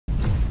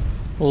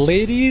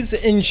Ladies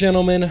and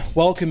gentlemen,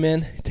 welcome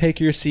in. Take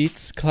your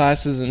seats.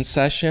 Class is in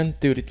session.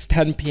 Dude, it's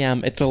 10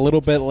 p.m. It's a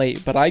little bit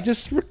late, but I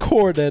just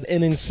recorded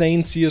an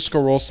insane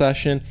CSGO roll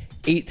session,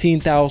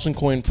 18,000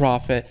 coin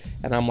profit,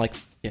 and I'm like,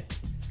 yeah,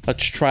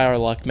 let's try our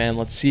luck, man.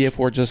 Let's see if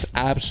we're just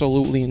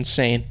absolutely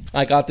insane.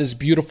 I got this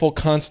beautiful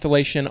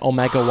Constellation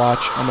Omega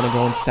watch. I'm going to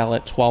go and sell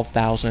it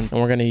 12,000, and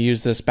we're going to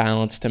use this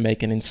balance to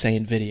make an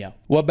insane video.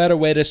 What better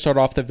way to start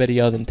off the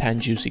video than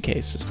 10 juicy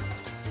cases?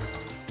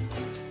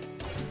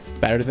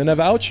 Better than a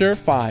voucher,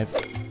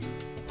 5.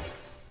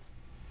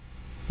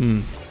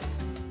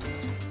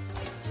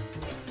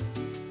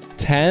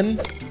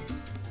 10.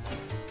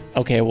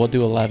 Okay, we'll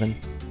do 11.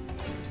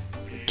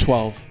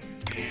 12.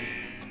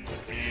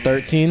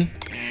 13.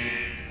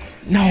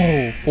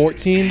 No,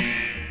 14.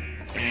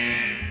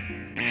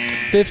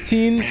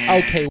 15.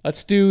 Okay,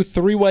 let's do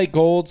 3 white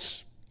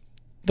golds,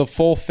 the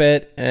full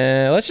fit,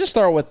 and let's just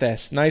start with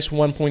this. Nice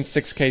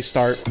 1.6k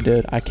start.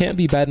 Dude, I can't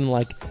be betting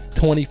like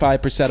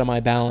 25% of my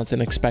balance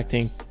and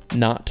expecting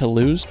not to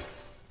lose.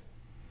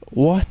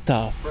 What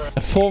the?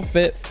 The full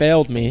fit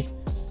failed me.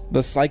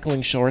 The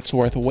cycling shorts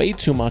worth way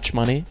too much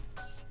money.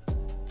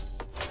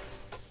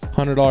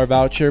 $100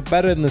 voucher,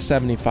 better than the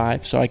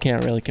 75, so I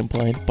can't really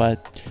complain,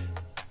 but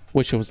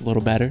wish it was a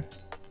little better.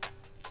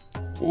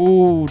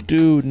 Ooh,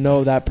 dude,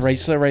 no, that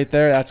bracelet right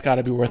there, that's got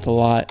to be worth a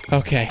lot.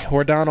 Okay,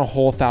 we're down a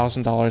whole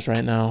 $1,000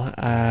 right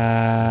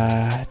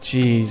now.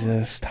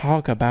 Jesus,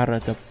 talk about a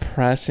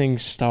depressing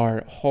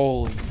start.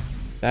 Holy,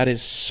 that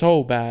is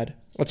so bad.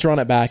 Let's run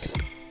it back.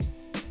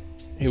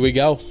 Here we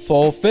go.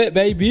 Full fit,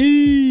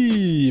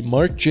 baby.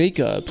 Mark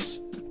Jacobs.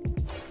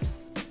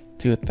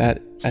 Dude,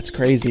 that's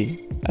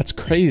crazy. That's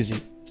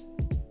crazy.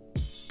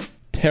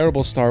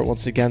 Terrible start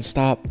once again.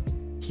 Stop.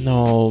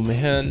 No,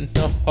 man.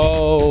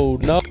 No,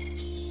 no.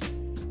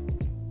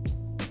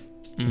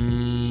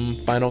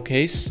 Final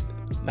case.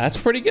 That's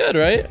pretty good,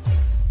 right?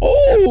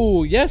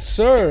 Oh, yes,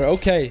 sir.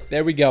 Okay,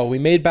 there we go. We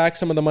made back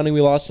some of the money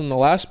we lost in the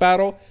last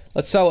battle.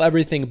 Let's sell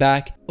everything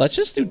back. Let's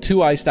just do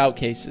 2 iced out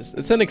cases.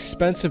 It's an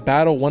expensive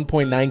battle,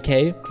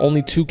 1.9k,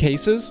 only 2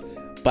 cases,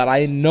 but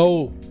I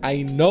know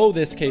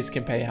this case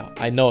can pay out.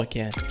 I know it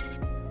can.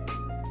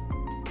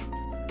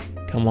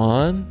 Come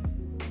on.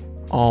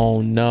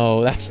 Oh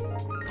no,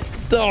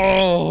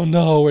 oh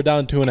no, we're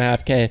down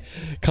 2.5k.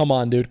 Come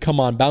on, dude, come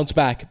on, bounce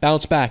back,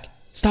 bounce back.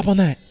 Stop on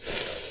that.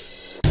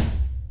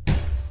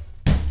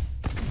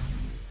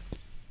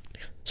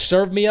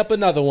 Serve me up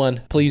another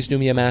one. Please do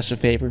me a massive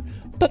favor.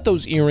 Put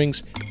those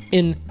earrings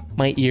in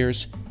my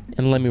ears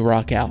and let me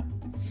rock out.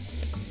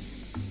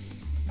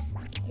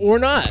 Or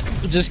not.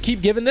 Just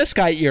keep giving this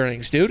guy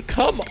earrings, dude.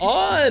 Come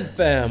on,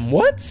 fam.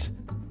 What?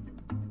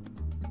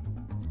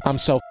 I'm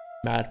so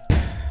mad.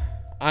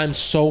 I'm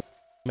so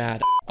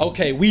mad.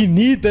 Okay, we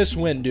need this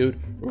win, dude.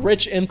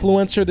 Rich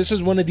influencer. This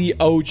is one of the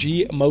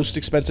OG most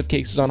expensive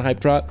cases on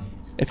Hypedrop.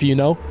 If you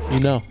know, you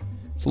know.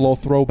 It's a little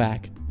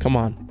throwback. Come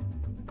on.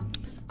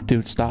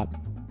 Dude, stop.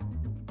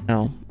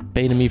 No.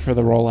 Baiting me for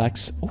the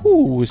Rolex.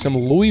 Ooh, some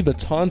Louis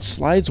Vuitton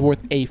slides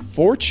worth a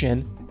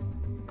fortune.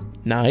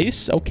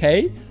 Nice.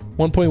 Okay.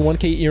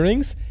 1.1k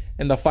earrings.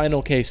 And the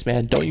final case,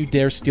 man. Don't you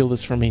dare steal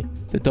this from me.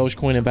 The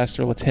Dogecoin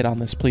investor. Let's hit on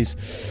this,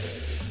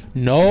 please.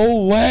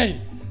 No way.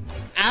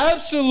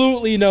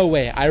 Absolutely no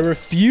way. I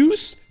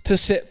refuse to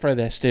sit for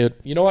this, dude.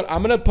 You know what?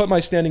 I'm going to put my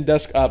standing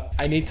desk up.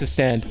 I need to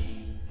stand.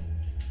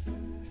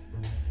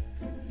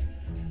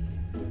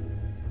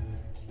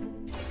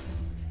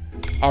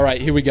 All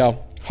right, here we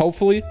go.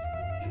 Hopefully.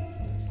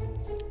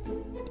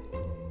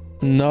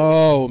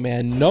 No,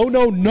 man. No,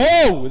 no,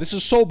 no. This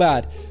is so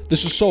bad.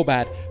 This is so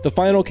bad. The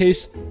final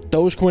case,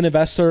 Dogecoin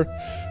investor.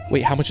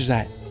 Wait, how much is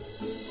that?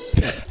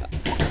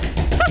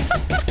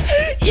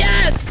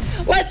 Yes!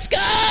 Let's go!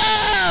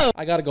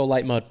 I gotta go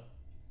light mode.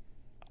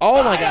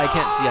 Oh my god, I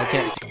can't see. I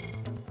can't see.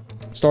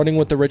 Starting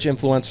with the rich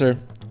influencer.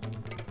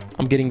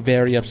 I'm getting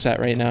very upset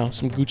right now.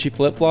 Some Gucci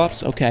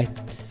flip-flops. Okay.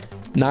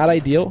 Not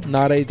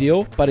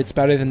ideal, but it's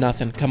better than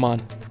nothing. Come on,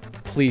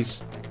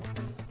 please.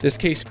 This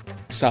case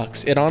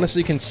sucks. It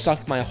honestly can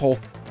suck my whole...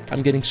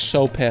 I'm getting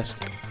so pissed.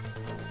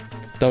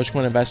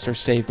 Dogecoin investor,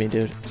 save me,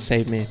 dude.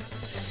 Save me.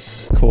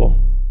 Cool.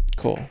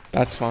 Cool.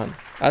 That's fun.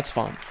 That's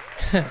fun.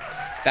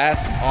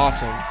 That's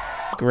awesome.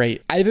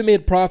 Great. I haven't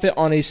made profit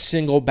on a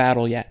single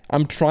battle yet.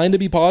 I'm trying to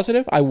be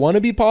positive. I want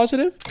to be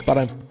positive, but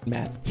I'm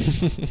mad.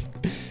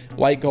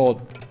 White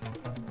gold.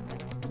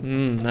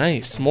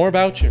 Nice. More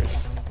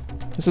vouchers.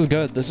 This is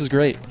good. This is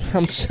great.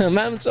 I'm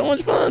having so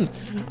much fun.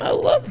 I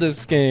love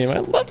this game. I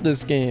love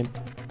this game.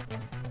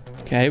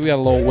 Okay, we got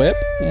a little whip.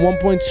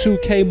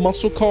 1.2k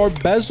muscle car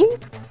bezel.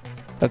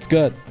 That's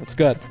good. That's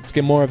good. Let's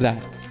get more of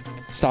that.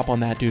 Stop on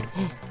that, dude.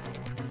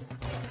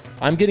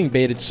 I'm getting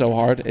baited so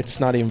hard. It's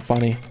not even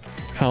funny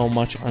how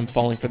much I'm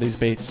falling for these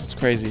baits. It's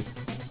crazy.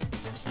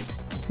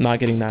 Not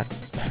getting that.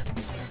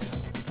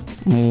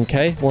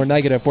 Okay, we're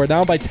negative. We're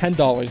down by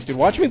 $10, dude.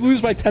 Watch me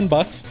lose by 10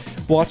 bucks.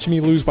 Watch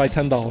me lose by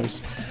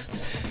 $10.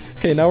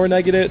 Okay, now we're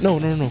negative. No,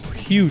 no, no.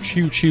 Huge,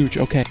 huge, huge.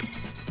 Okay.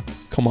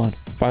 Come on.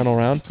 Final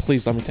round.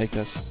 Please let me take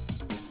this.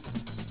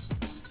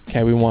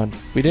 Okay, we won.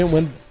 We didn't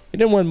win We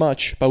didn't win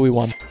much, but we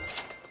won.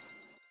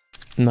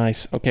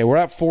 Nice. Okay, we're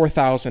at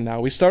 4,000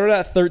 now. We started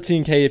at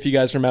 13K, if you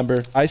guys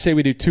remember. I say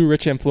we do 2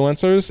 rich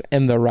influencers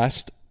and the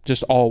rest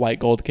just all white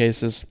gold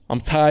cases.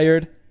 I'm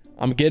tired.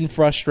 I'm getting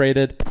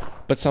frustrated,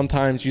 but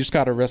sometimes you just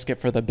got to risk it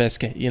for the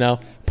biscuit, you know?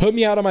 Put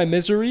me out of my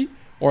misery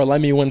or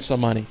let me win some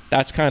money.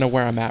 That's kind of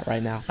where I'm at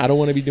right now. I don't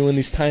want to be doing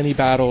these tiny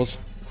battles,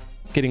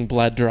 getting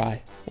bled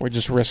dry. We're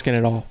just risking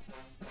it all.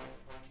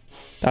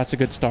 That's a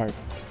good start.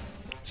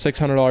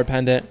 $600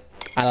 pendant.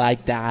 I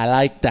like that. I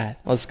like that.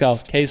 Let's go.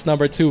 Case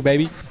number 2,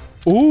 baby.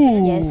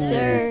 Ooh. Yes,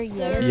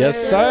 sir.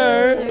 Yes,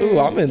 sir. Ooh,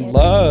 I'm in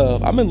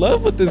love. I'm in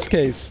love with this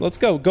case. Let's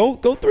go.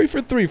 Go 3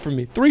 for 3 for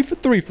me. 3 for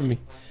 3 for me.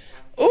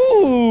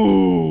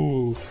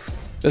 Ooh.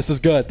 This is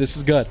good. This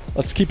is good.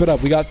 Let's keep it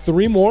up. We got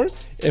 3 more.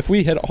 If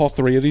we hit all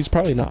 3 of these,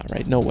 probably not,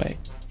 right? No way.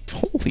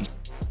 Holy.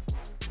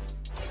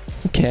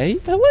 Okay.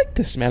 I like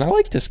this, man. I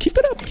like this. Keep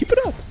it up. Keep it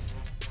up.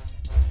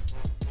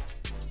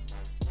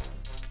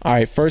 All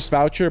right. First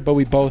voucher, but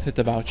we both hit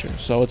the voucher.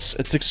 So it's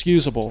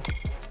excusable.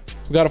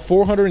 We got a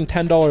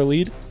 $410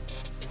 lead.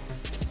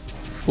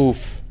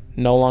 Oof.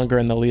 No longer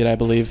in the lead, I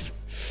believe.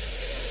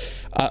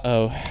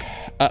 Uh-oh.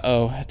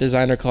 Uh-oh.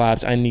 Designer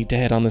collabs. I need to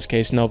hit on this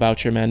case. No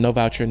voucher, man. No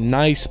voucher.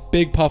 Nice.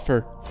 Big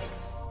puffer.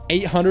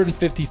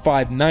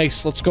 855.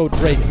 Nice. Let's go,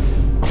 Drake.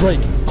 Drake.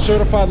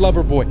 Certified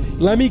lover boy.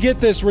 Let me get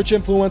this, rich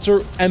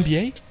influencer.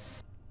 NBA?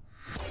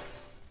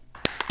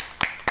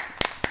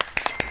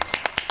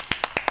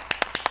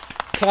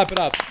 Clap it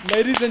up.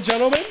 Ladies and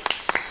gentlemen,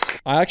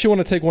 I actually want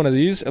to take one of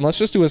these and let's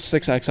just do a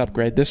 6x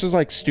upgrade. This is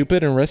like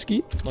stupid and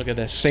risky. Look at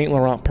this. Saint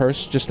Laurent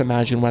purse. Just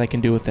imagine what I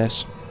can do with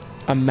this.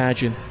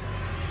 Imagine.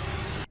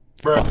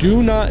 Bro.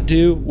 Do not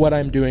do what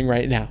I'm doing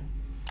right now.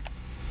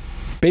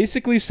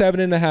 Basically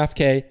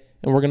 7.5K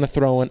and we're going to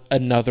throw in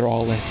another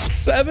all-in.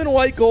 7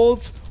 white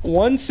golds,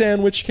 1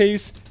 sandwich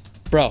case.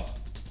 Bro,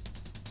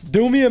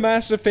 do me a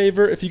massive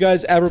favor. If you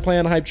guys ever play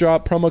on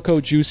Hypedrop, promo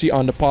code JUICY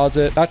on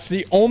deposit. That's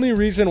the only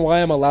reason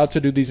why I'm allowed to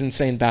do these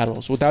insane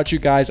battles. Without you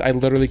guys, I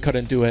literally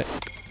couldn't do it.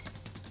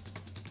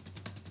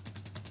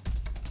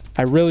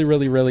 I really,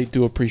 really, really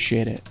do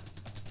appreciate it.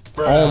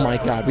 Oh my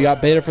God. We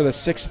got beta for the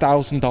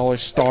 $6,000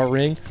 star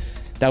ring.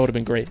 That would have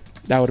been great.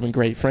 That would have been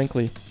great.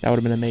 Frankly, that would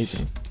have been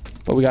amazing.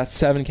 But we got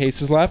 7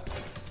 cases left.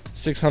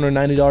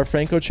 $690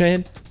 Franco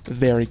chain.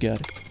 Very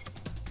good.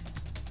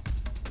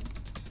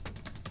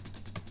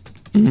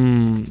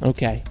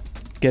 Okay.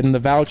 Getting the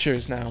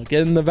vouchers now.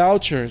 Getting the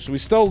vouchers. We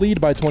still lead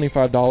by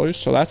 $25,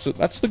 so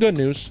that's the good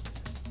news.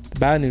 The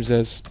bad news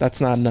is that's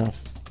not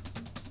enough.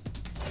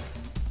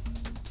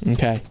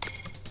 Okay.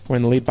 We're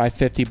in the lead by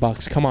 50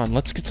 bucks. Come on,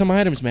 let's get some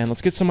items, man.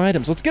 Let's get some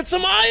items. Let's get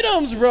some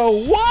items, bro.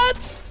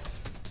 What?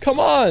 Come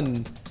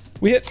on.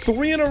 We hit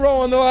 3 in a row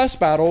on the last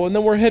battle, and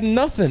then we're hitting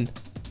nothing.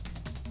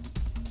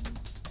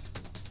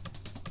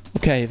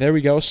 Okay, there we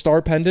go.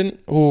 Star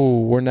pendant.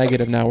 Ooh, we're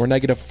negative now. We're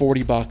negative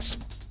 40 bucks.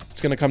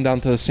 It's going to come down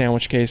to the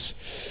sandwich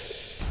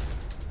case.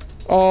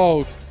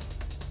 Oh.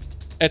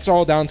 It's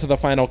all down to the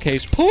final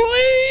case.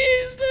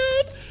 Please,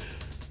 dude.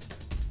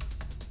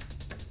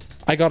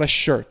 I got a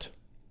shirt.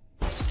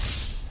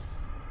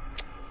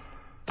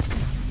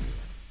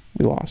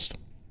 We lost.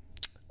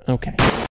 Okay.